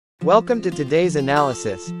Welcome to today's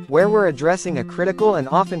analysis, where we're addressing a critical and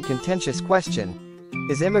often contentious question.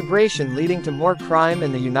 Is immigration leading to more crime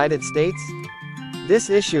in the United States?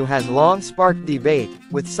 This issue has long sparked debate,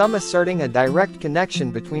 with some asserting a direct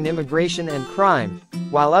connection between immigration and crime,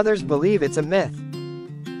 while others believe it's a myth.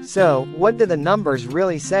 So, what do the numbers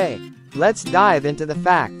really say? Let's dive into the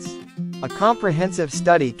facts. A comprehensive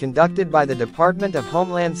study conducted by the Department of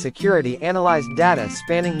Homeland Security analyzed data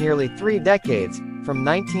spanning nearly 3 decades, from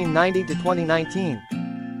 1990 to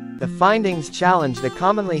 2019. The findings challenge the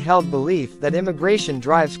commonly held belief that immigration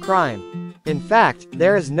drives crime. In fact,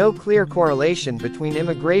 there is no clear correlation between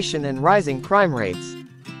immigration and rising crime rates.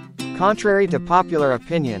 Contrary to popular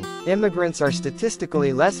opinion, immigrants are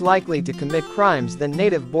statistically less likely to commit crimes than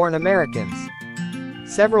native-born Americans.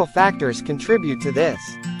 Several factors contribute to this.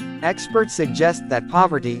 Experts suggest that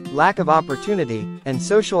poverty, lack of opportunity, and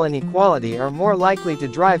social inequality are more likely to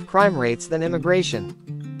drive crime rates than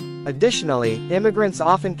immigration. Additionally, immigrants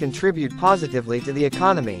often contribute positively to the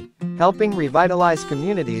economy, helping revitalize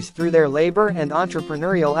communities through their labor and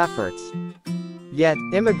entrepreneurial efforts. Yet,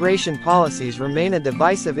 immigration policies remain a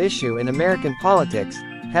divisive issue in American politics,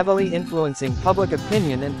 heavily influencing public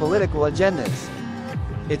opinion and political agendas.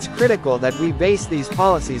 It's critical that we base these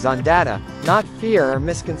policies on data, not fear or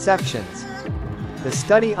misconceptions. The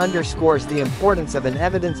study underscores the importance of an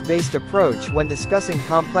evidence-based approach when discussing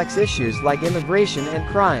complex issues like immigration and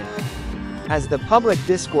crime. As the public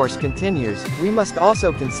discourse continues, we must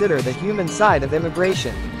also consider the human side of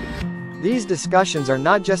immigration. These discussions are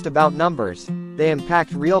not just about numbers, they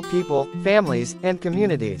impact real people, families, and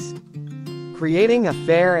communities. Creating a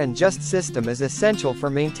fair and just system is essential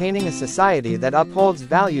for maintaining a society that upholds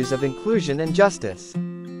values of inclusion and justice.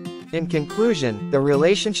 In conclusion, the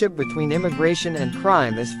relationship between immigration and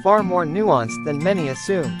crime is far more nuanced than many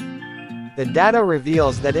assume. The data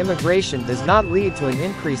reveals that immigration does not lead to an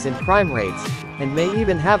increase in crime rates, and may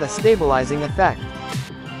even have a stabilizing effect.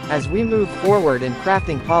 As we move forward in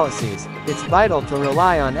crafting policies, it's vital to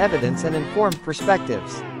rely on evidence and informed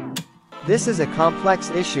perspectives. This is a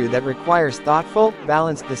complex issue that requires thoughtful,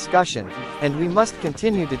 balanced discussion, and we must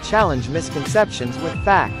continue to challenge misconceptions with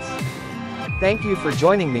facts. Thank you for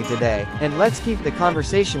joining me today, and let's keep the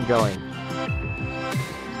conversation going.